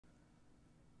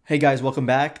Hey guys, welcome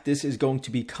back. This is going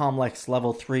to be COMLEX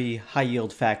Level 3 High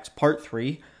Yield Facts Part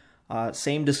 3.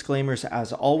 Same disclaimers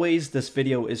as always. This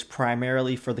video is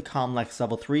primarily for the COMLEX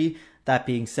Level 3. That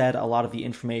being said, a lot of the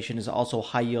information is also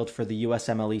high yield for the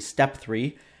USMLE Step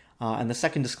 3. And the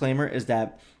second disclaimer is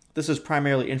that this is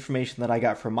primarily information that I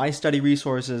got from my study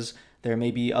resources. There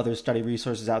may be other study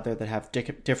resources out there that have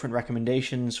different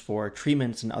recommendations for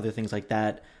treatments and other things like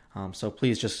that. So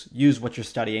please just use what you're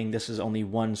studying. This is only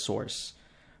one source.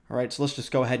 All right, so let's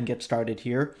just go ahead and get started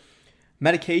here.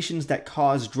 Medications that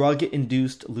cause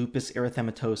drug-induced lupus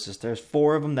erythematosus. There's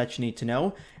 4 of them that you need to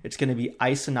know. It's going to be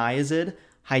isoniazid,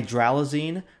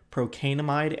 hydralazine,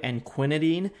 procainamide, and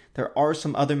quinidine. There are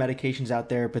some other medications out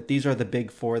there, but these are the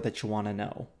big 4 that you want to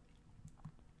know.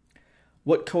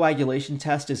 What coagulation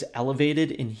test is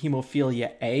elevated in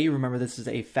hemophilia A? Remember, this is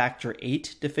a factor VIII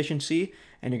deficiency,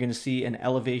 and you're going to see an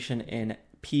elevation in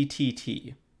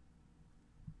PTT.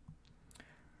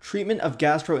 Treatment of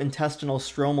gastrointestinal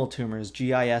stromal tumors,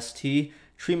 GIST.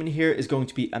 Treatment here is going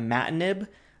to be imatinib.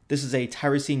 This is a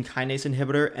tyrosine kinase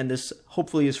inhibitor, and this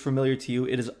hopefully is familiar to you.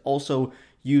 It is also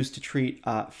used to treat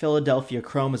Philadelphia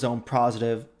chromosome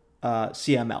positive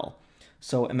CML.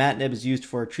 So imatinib is used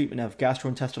for treatment of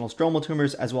gastrointestinal stromal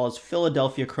tumors as well as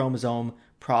Philadelphia chromosome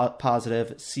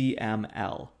positive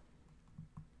CML.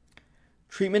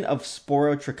 Treatment of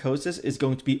sporotrichosis is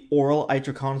going to be oral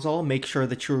itraconazole. Make sure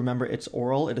that you remember it's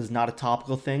oral. It is not a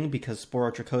topical thing because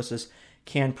sporotrichosis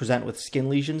can present with skin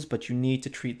lesions, but you need to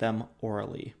treat them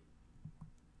orally.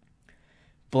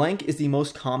 Blank is the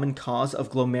most common cause of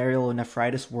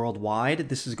glomerulonephritis worldwide.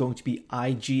 This is going to be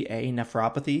IgA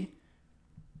nephropathy.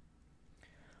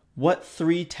 What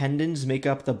 3 tendons make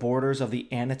up the borders of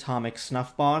the anatomic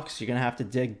snuff box? You're going to have to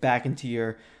dig back into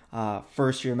your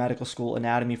first year medical school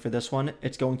anatomy for this one.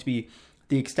 It's going to be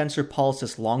the extensor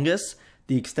pollicis longus,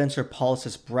 the extensor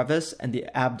pollicis brevis, and the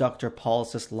abductor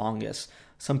pollicis longus.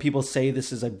 Some people say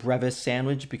this is a brevis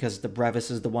sandwich because the brevis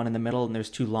is the one in the middle and there's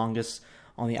 2 longus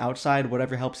on the outside.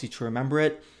 Whatever helps you to remember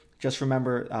it. Just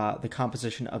remember the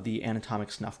composition of the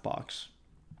anatomic snuff box.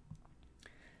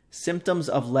 Symptoms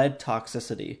of lead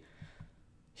toxicity.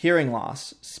 Hearing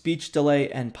loss, speech delay,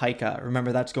 and pica.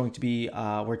 Remember, that's going to be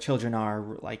where children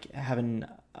are like having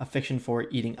a fiction for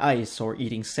eating ice or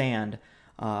eating sand.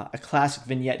 A classic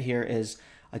vignette here is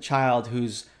a child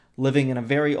who's living in a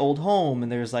very old home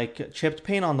and there's like chipped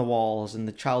paint on the walls and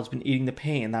the child's been eating the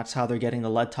paint and that's how they're getting the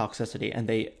lead toxicity, and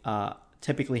they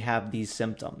typically have these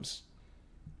symptoms.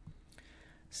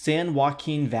 San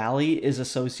Joaquin Valley is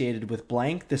associated with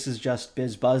blank. This is just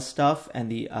biz-buzz stuff,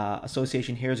 and the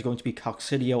association here is going to be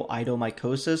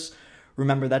coccidioidomycosis.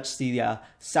 Remember, that's the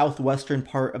southwestern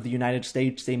part of the United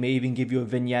States. They may even give you a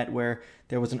vignette where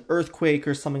there was an earthquake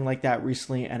or something like that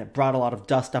recently, and it brought a lot of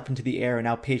dust up into the air, and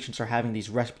now patients are having these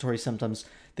respiratory symptoms.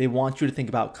 They want you to think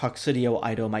about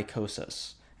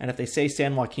coccidioidomycosis. And if they say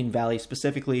San Joaquin Valley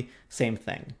specifically, same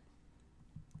thing.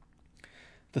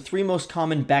 The 3 most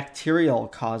common bacterial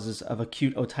causes of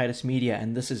acute otitis media,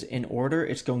 and this is in order.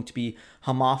 It's going to be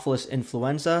Haemophilus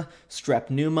influenza, Strep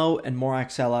pneumo, and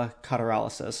Moraxella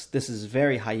catarrhalis. This is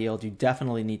very high yield. You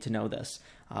definitely need to know this,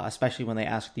 especially when they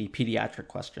ask the pediatric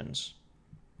questions.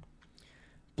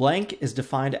 Blank is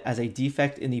defined as a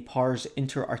defect in the pars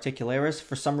interarticularis.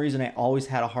 For some reason, I always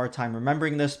had a hard time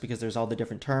remembering this because there's all the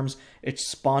different terms.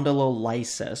 It's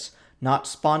spondylolysis. Not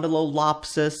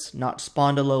spondylolopsis, not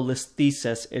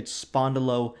spondylolisthesis, it's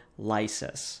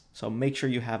spondylolysis. So make sure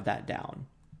you have that down.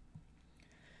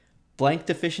 Blank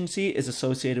deficiency is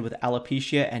associated with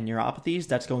alopecia and neuropathies.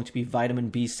 That's going to be vitamin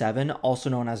B7,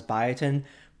 also known as biotin.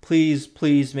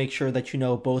 Please make sure that you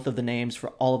know both of the names for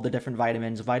all of the different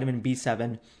vitamins. Vitamin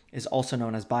B7 is also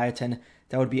known as biotin.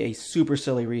 That would be a super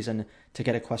silly reason to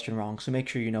get a question wrong, so make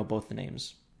sure you know both the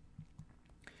names.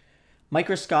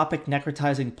 Microscopic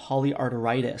necrotizing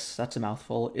polyarteritis, that's a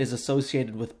mouthful, is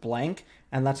associated with blank,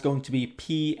 and that's going to be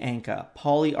P-ANCA,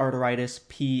 polyarteritis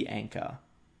P-ANCA.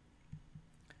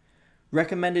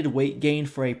 Recommended weight gain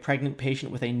for a pregnant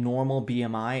patient with a normal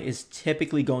BMI is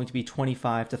typically going to be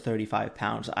 25 to 35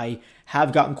 pounds. I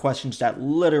have gotten questions that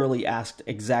literally asked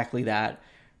exactly that.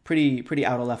 Pretty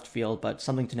out of left field, but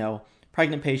something to know.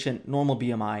 Pregnant patient, normal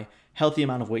BMI, healthy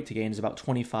amount of weight to gain is about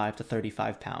 25 to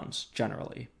 35 pounds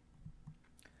generally.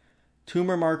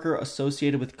 Tumor marker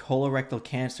associated with colorectal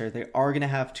cancer. They are going to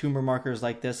have tumor markers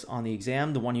like this on the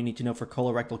exam. The one you need to know for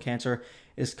colorectal cancer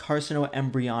is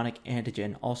carcinoembryonic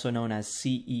antigen, also known as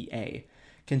CEA.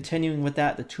 Continuing with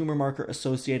that, the tumor marker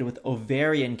associated with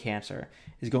ovarian cancer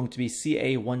is going to be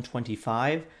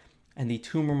CA125, and the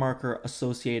tumor marker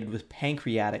associated with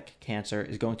pancreatic cancer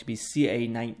is going to be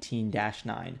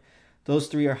CA19-9. Those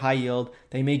three are high yield.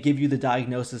 They may give you the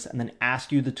diagnosis and then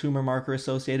ask you the tumor marker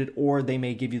associated, or they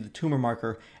may give you the tumor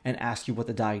marker and ask you what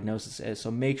the diagnosis is.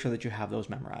 So make sure that you have those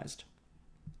memorized.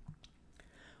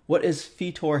 What is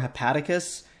fetor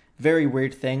hepaticus? Very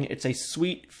weird thing. It's a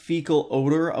sweet fecal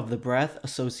odor of the breath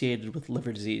associated with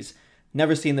liver disease.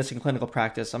 Never seen this in clinical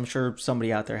practice. I'm sure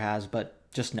somebody out there has, but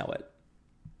just know it.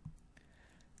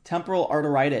 Temporal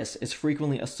arteritis is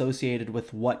frequently associated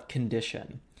with what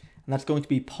condition? And that's going to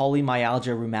be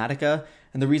polymyalgia rheumatica.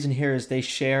 And the reason here is they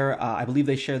share, I believe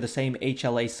they share the same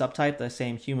HLA subtype, the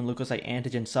same human leukocyte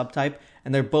antigen subtype,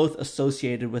 and they're both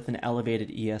associated with an elevated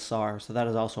ESR. So that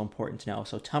is also important to know.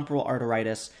 So temporal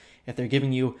arteritis, if they're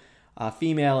giving you a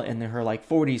female in her like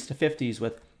 40s to 50s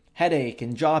with headache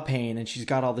and jaw pain, and she's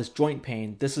got all this joint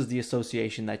pain, this is the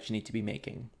association that you need to be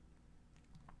making.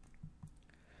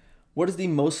 What is the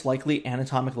most likely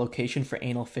anatomic location for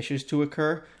anal fissures to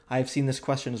occur? I have seen this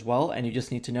question as well, and you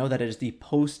just need to know that it is the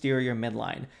posterior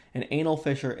midline. An anal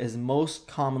fissure is most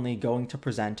commonly going to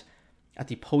present at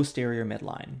the posterior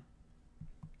midline.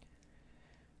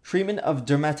 Treatment of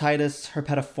dermatitis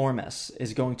herpetiformis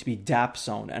is going to be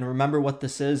dapsone. And remember what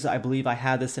this is. I believe I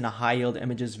had this in a high yield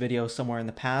images video somewhere in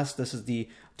the past. This is the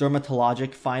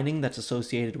dermatologic finding that's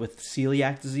associated with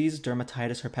celiac disease,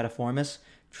 dermatitis herpetiformis.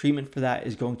 Treatment for that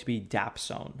is going to be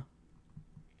dapsone.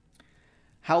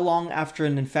 How long after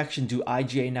an infection do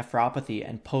IgA nephropathy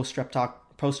and post-streptococcal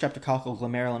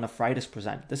glomerulonephritis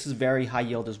present? This is very high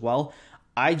yield as well.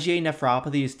 IgA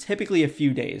nephropathy is typically a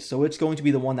few days, so it's going to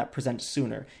be the one that presents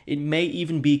sooner. It may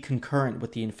even be concurrent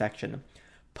with the infection.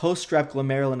 Post-strep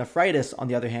glomerulonephritis, on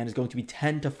the other hand, is going to be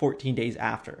 10 to 14 days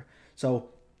after. So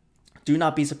do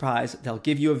not be surprised. They'll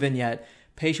give you a vignette.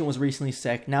 Patient was recently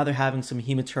sick. Now they're having some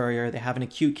hematuria. They have an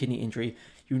acute kidney injury.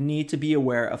 You need to be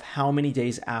aware of how many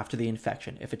days after the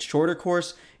infection. If it's shorter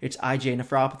course, it's IgA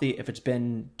nephropathy. If it's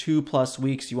been 2+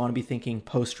 weeks, you want to be thinking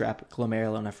post-strep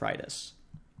glomerulonephritis.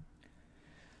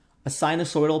 A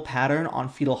sinusoidal pattern on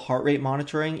fetal heart rate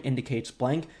monitoring indicates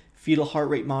blank. Fetal heart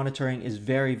rate monitoring is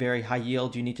very, very high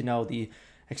yield. You need to know the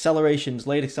accelerations,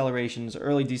 late accelerations,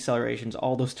 early decelerations,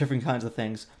 all those different kinds of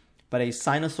things. But a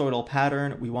sinusoidal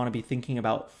pattern, we want to be thinking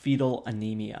about fetal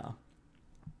anemia.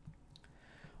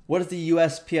 What is the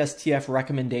USPSTF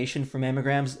recommendation for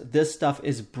mammograms? This stuff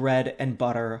is bread and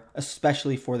butter,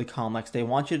 especially for the COMLEX. They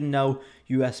want you to know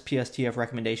USPSTF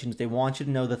recommendations. They want you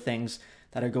to know the things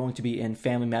that are going to be in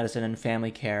family medicine and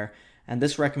family care. And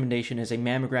this recommendation is a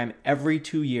mammogram every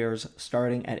 2 years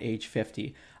starting at age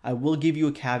 50. I will give you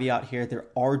a caveat here. There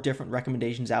are different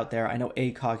recommendations out there. I know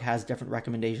ACOG has different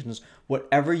recommendations.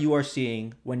 Whatever you are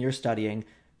seeing when you're studying,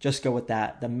 just go with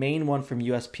that. The main one from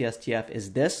USPSTF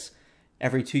is this,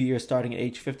 every 2 years starting at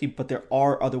age 50, but there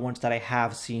are other ones that I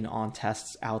have seen on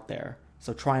tests out there.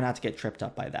 So try not to get tripped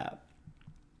up by that.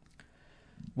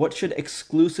 What should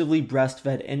exclusively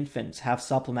breastfed infants have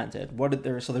supplemented?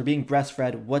 So they're being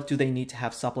breastfed. What do they need to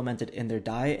have supplemented in their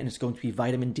diet? And it's going to be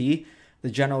vitamin D. The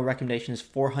general recommendation is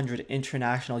 400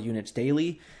 international units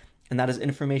daily, and that is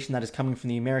information that is coming from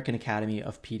the American Academy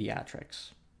of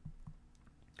Pediatrics.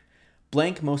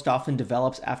 Blank most often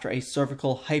develops after a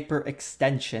cervical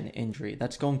hyperextension injury.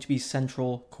 That's going to be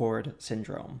central cord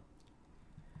syndrome.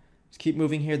 Let's keep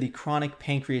moving here. The chronic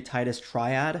pancreatitis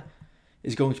triad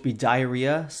is going to be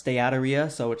diarrhea, steatorrhea,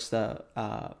 so it's the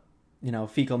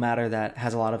fecal matter that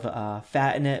has a lot of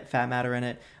fat matter in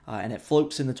it, and it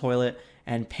floats in the toilet,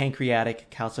 and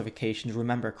pancreatic calcifications.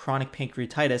 Remember, chronic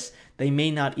pancreatitis, they may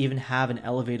not even have an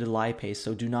elevated lipase,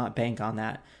 so do not bank on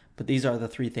that. But these are the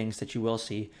three things that you will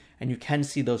see, and you can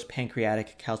see those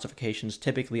pancreatic calcifications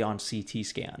typically on CT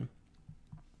scan.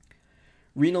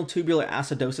 Renal tubular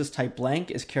acidosis type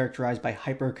blank is characterized by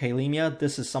hyperkalemia.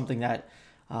 This is something that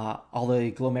all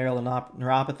the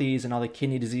glomeruloneuropathies and all the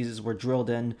kidney diseases were drilled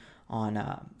in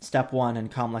on step 1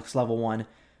 and COMLEX level 1.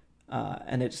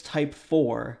 And it's type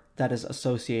 4 that is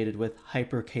associated with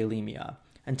hyperkalemia.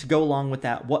 And to go along with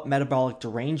that, what metabolic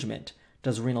derangement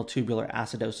does renal tubular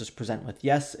acidosis present with?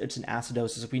 Yes, it's an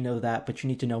acidosis, we know that, but you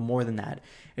need to know more than that.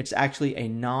 It's actually a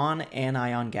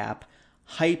non-anion gap,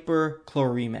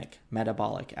 hyperchloremic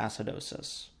metabolic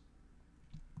acidosis.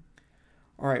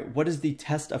 All right, what is the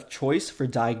test of choice for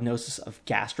diagnosis of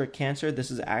gastric cancer? This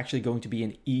is actually going to be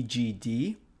an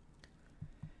EGD.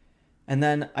 And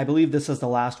then I believe this is the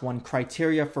last one,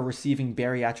 criteria for receiving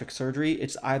bariatric surgery.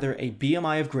 It's either a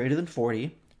BMI of greater than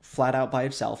 40, flat out by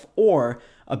itself, or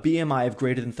a BMI of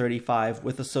greater than 35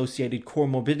 with associated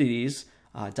comorbidities,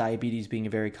 diabetes being a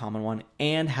very common one,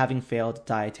 and having failed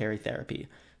dietary therapy.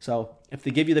 So if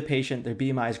they give you the patient, their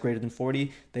BMI is greater than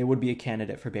 40, they would be a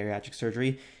candidate for bariatric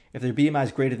surgery. If their BMI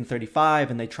is greater than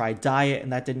 35 and they tried diet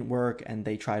and that didn't work, and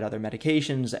they tried other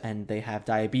medications and they have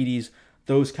diabetes,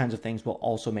 those kinds of things will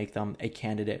also make them a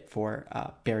candidate for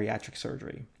bariatric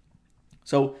surgery.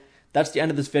 So that's the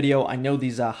end of this video. I know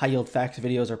these high yield facts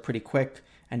videos are pretty quick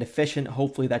and efficient.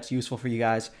 Hopefully that's useful for you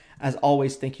guys. As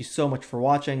always, thank you so much for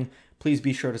watching. Please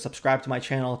be sure to subscribe to my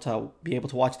channel to be able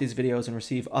to watch these videos and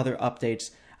receive other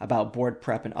updates about board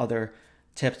prep and other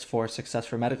tips for success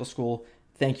for medical school.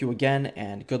 Thank you again,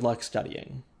 and good luck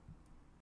studying.